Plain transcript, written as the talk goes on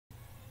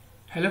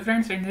Hello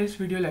friends, in this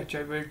video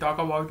lecture we will talk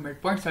about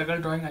midpoint circle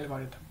drawing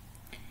algorithm.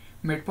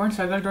 Midpoint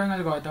circle drawing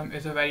algorithm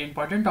is a very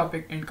important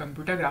topic in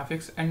computer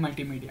graphics and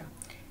multimedia.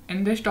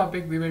 In this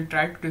topic we will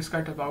try to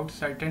discuss about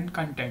certain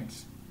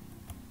contents.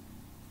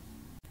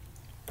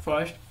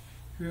 First,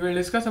 we will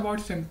discuss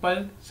about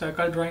simple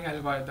circle drawing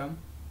algorithm.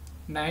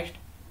 Next,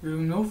 we will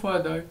move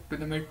further to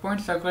the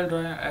midpoint circle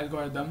drawing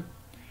algorithm,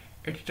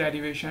 its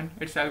derivation,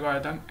 its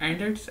algorithm and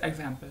its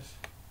examples.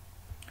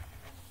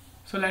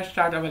 So let's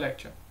start our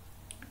lecture.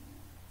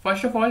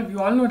 First of all, we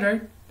all know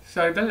that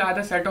circles are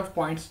the set of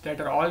points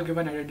that are all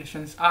given at a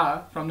distance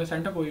r from the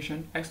center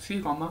position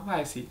x3,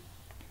 yc.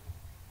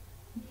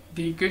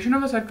 The equation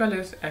of the circle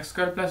is x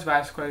square plus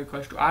y square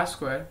equals to r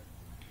square,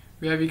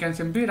 where we can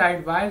simply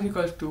write y is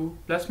equals to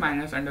plus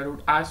minus under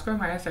root r square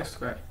minus x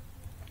square.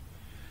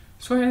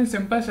 So in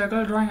simple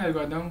circle drawing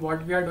algorithm,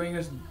 what we are doing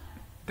is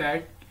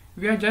that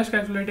we are just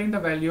calculating the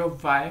value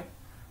of y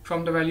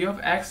from the value of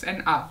x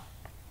and r.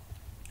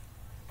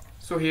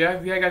 So here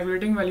we are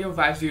calculating value of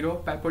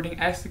y0 by putting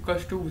x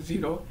equals to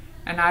 0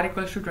 and r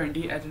equals to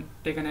 20 as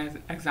taken as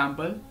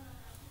example.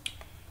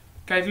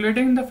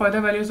 Calculating the further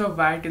values of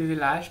y till the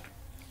last,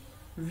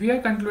 we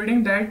are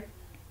concluding that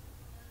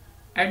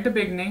at the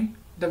beginning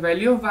the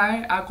value of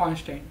y are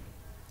constant.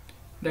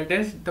 That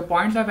is, the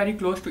points are very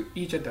close to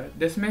each other.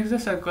 This makes the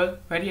circle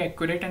very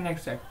accurate and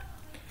exact.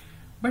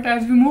 But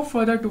as we move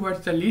further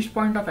towards the least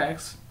point of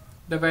x,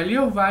 the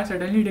value of y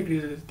suddenly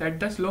decreases, that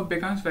the slope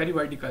becomes very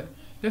vertical.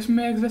 This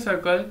makes the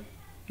circle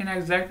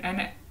inexact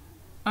and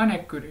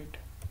inaccurate.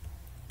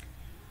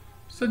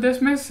 So this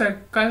makes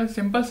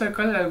simple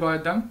circle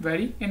algorithm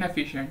very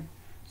inefficient.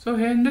 So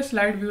here in this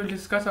slide we will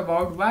discuss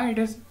about why it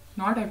is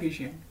not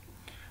efficient.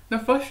 The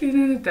first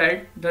reason is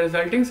that the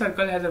resulting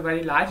circle has a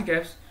very large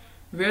gaps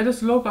where the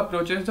slope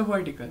approaches the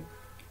vertical.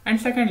 And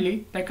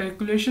secondly, the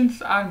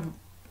calculations are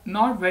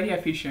not very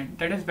efficient,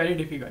 that is very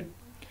difficult.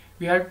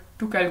 We have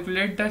to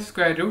calculate the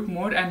square root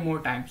more and more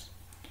times.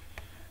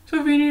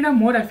 So we need a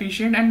more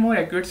efficient and more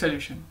accurate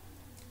solution.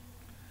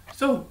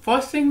 So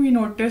first thing we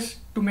notice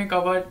to make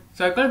our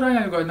circle drawing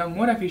algorithm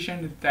more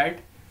efficient is that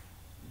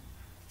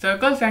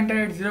circle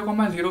center at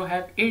 0, 0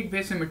 have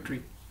 8-way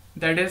symmetry.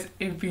 That is,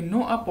 if we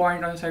know a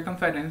point on the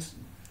circumference,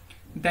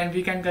 then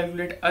we can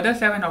calculate other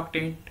 7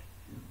 octants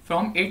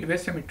from 8-way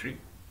symmetry,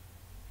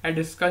 as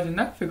discussed in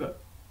the figure.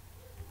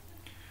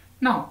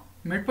 Now,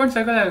 midpoint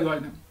circle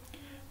algorithm.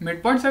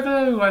 Midpoint circle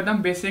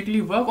algorithm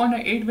basically work on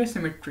an 8-way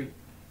symmetry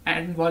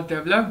and was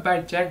developed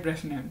by Jack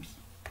Bresnams.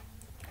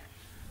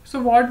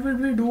 So what will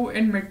we do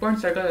in midpoint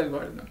circle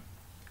algorithm?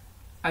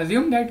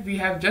 Assume that we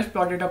have just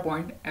plotted a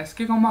point sk,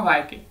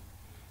 yk.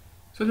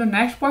 So the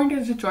next point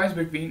is the choice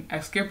between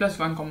xk plus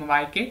 1,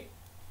 yk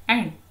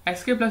and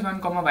xk plus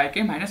 1,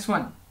 yk minus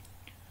 1.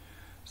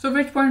 So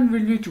which point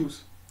will we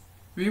choose?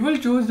 We will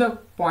choose the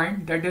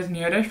point that is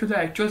nearest to the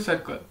actual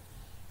circle.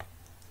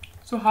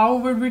 So how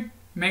would we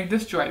make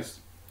this choice?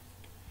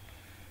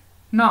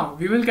 Now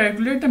we will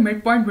calculate the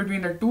midpoint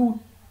between the two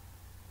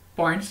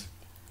points,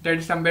 that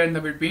is somewhere in the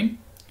between.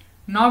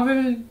 Now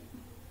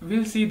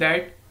we'll see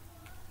that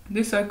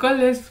the circle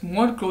is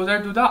more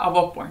closer to the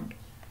above point.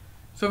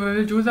 So we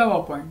will choose the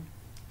above point.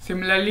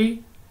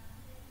 Similarly,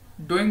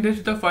 doing this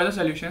with the further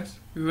solutions,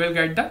 we will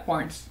get the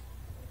points.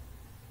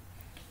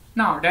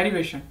 Now,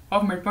 derivation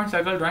of midpoint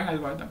circle drawing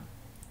algorithm.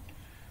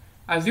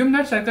 Assume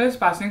that circle is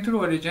passing through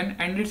origin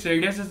and its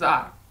radius is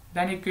r.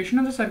 Then equation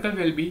of the circle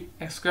will be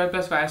x square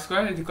plus y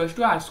square is equals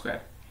to r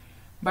square.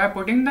 By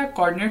putting the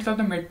coordinates of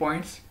the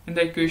midpoints in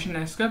the equation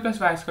x square plus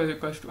y square is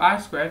equals to r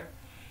square,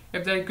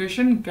 if the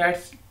equation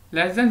gets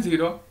less than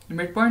 0, the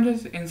midpoint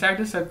is inside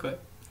the circle.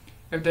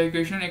 If the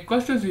equation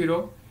equals to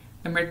 0,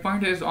 the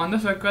midpoint is on the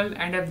circle,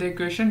 and if the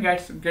equation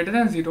gets greater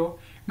than 0,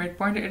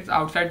 midpoint is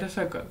outside the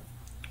circle.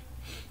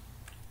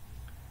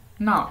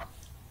 Now,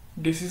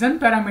 decision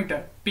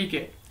parameter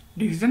pk.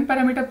 Decision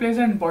parameter plays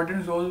an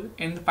important role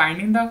in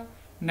finding the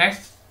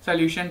next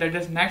solution, that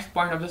is next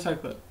point of the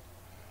circle.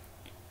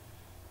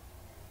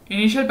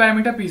 Initial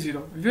parameter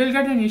p0. We will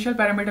get the initial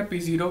parameter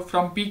p0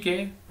 from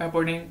pk by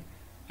putting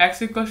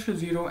x equals to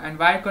 0 and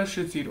y equals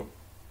to 0.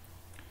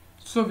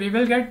 So we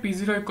will get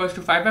p0 equals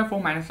to 5 by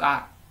 4 minus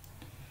r.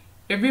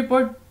 If we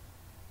put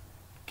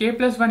k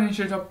plus 1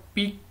 instead of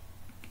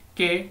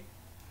pk,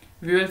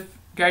 we will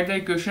get the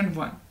equation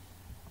 1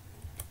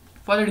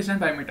 for the decision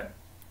parameter.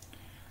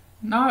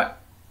 Now,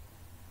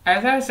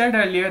 as I said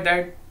earlier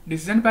that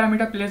decision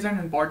parameter plays an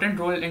important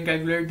role in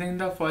calculating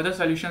the further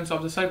solutions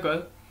of the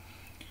circle.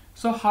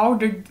 So how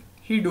did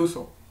he do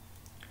so?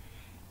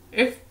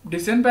 If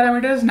decision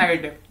parameter is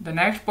negative, the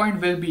next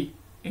point will be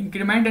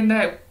increment in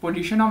the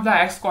position of the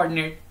x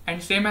coordinate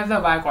and same as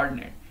the y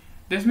coordinate.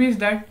 This means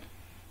that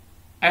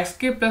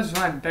xk plus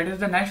 1, that is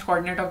the next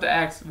coordinate of the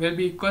x, will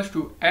be equals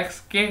to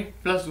xk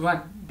plus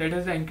 1, that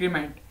is the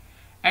increment,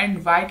 and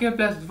yk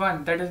plus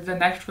 1, that is the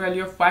next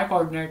value of y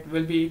coordinate,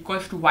 will be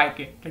equals to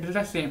yk, that is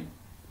the same.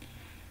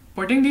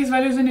 Putting these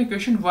values in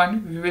equation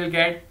 1, we will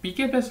get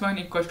pk plus 1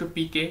 equals to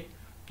pk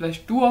plus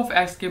 2 of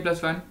xk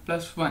plus 1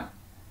 plus 1.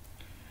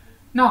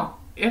 Now,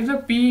 if the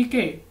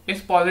pk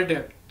is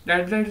positive,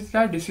 that is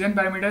the decision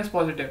parameter is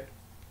positive.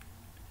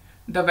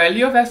 The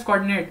value of x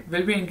coordinate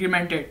will be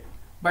incremented,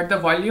 but the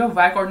value of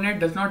y coordinate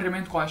does not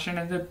remain constant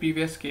as the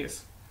previous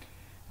case.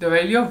 The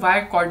value of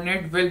y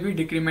coordinate will be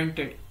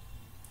decremented.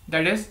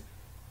 That is,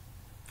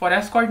 for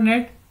x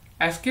coordinate,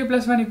 sk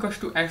plus 1 equals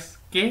to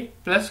xk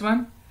plus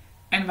 1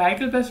 and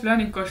yk plus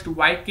 1 equals to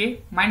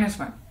yk minus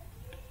 1.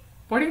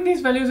 Putting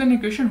these values in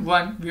equation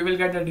 1, we will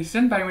get the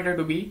decision parameter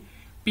to be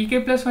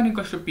pk plus 1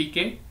 equals to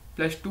pk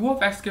plus 2 of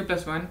xk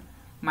plus 1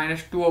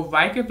 minus 2 of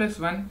yk plus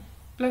 1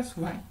 plus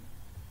 1.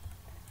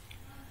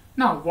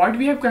 Now, what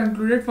we have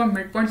concluded from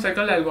midpoint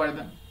circle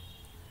algorithm?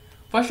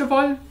 First of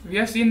all, we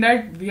have seen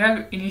that we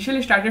have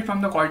initially started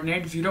from the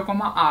coordinate 0,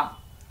 r.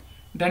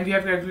 Then we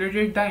have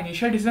calculated the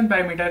initial decision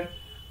parameter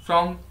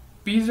from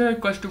p0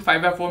 equals to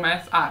 5 by 4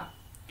 minus r.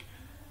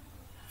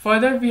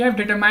 Further, we have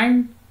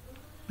determined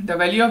the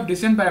value of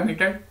decision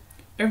parameter.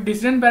 If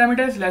decision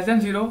parameter is less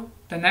than 0,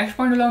 the next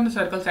point along the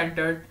circle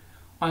centered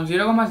on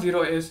 0,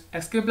 0 is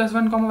sk plus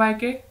 1,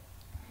 yk.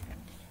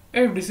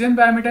 If decision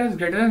parameter is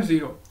greater than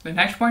 0, the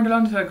next point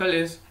along the circle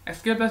is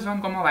sk plus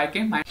 1,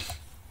 yk minus.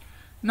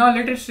 Now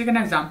let us take an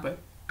example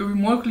to be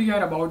more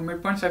clear about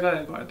midpoint circle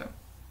algorithm.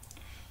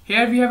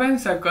 Here we have a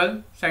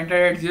circle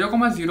centered at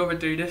 0, 0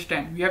 with radius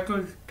 10. We have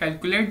to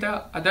calculate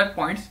the other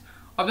points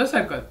of the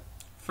circle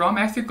from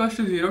x equals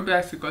to 0 to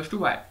x equals to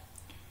y.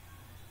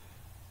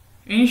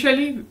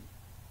 Initially,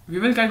 we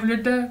will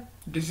calculate the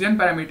decision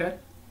parameter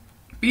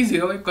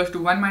p0 equals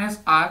to 1 minus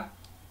r,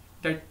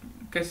 that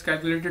is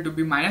calculated to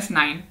be minus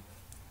 9.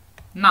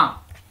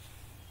 Now,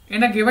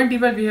 in a given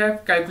table, we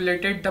have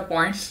calculated the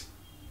points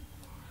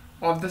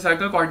of the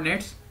circle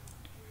coordinates.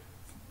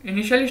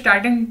 Initially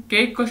starting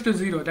k equals to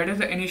 0, that is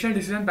the initial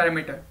decision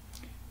parameter.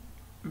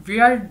 We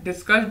are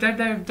discussed that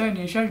if the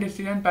initial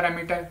decision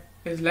parameter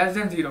is less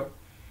than 0,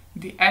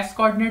 the s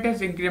coordinate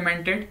is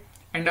incremented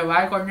and the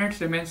y coordinate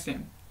remains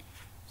same.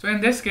 So in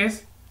this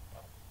case,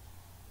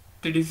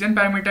 the decision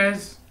parameter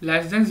is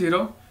less than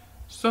 0.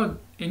 So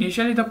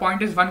initially the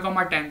point is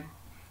 1, 10.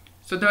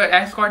 So the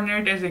x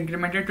coordinate is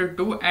incremented to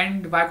 2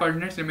 and y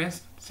coordinate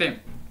remains same.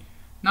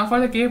 Now for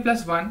the k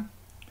plus 1,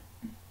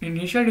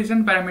 initial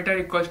decision parameter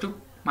equals to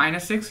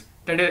minus 6,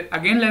 that is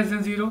again less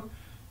than 0.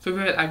 So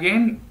we will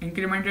again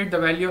incremented the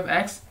value of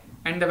x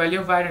and the value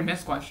of y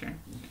remains constant.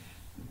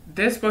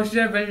 This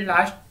procedure will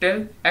last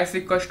till x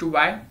equals to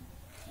y.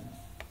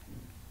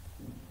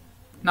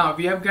 Now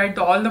we have got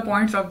all the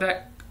points of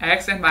the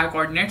x and y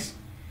coordinates.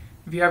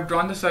 We have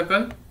drawn the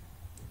circle.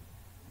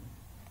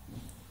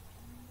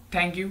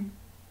 Thank you.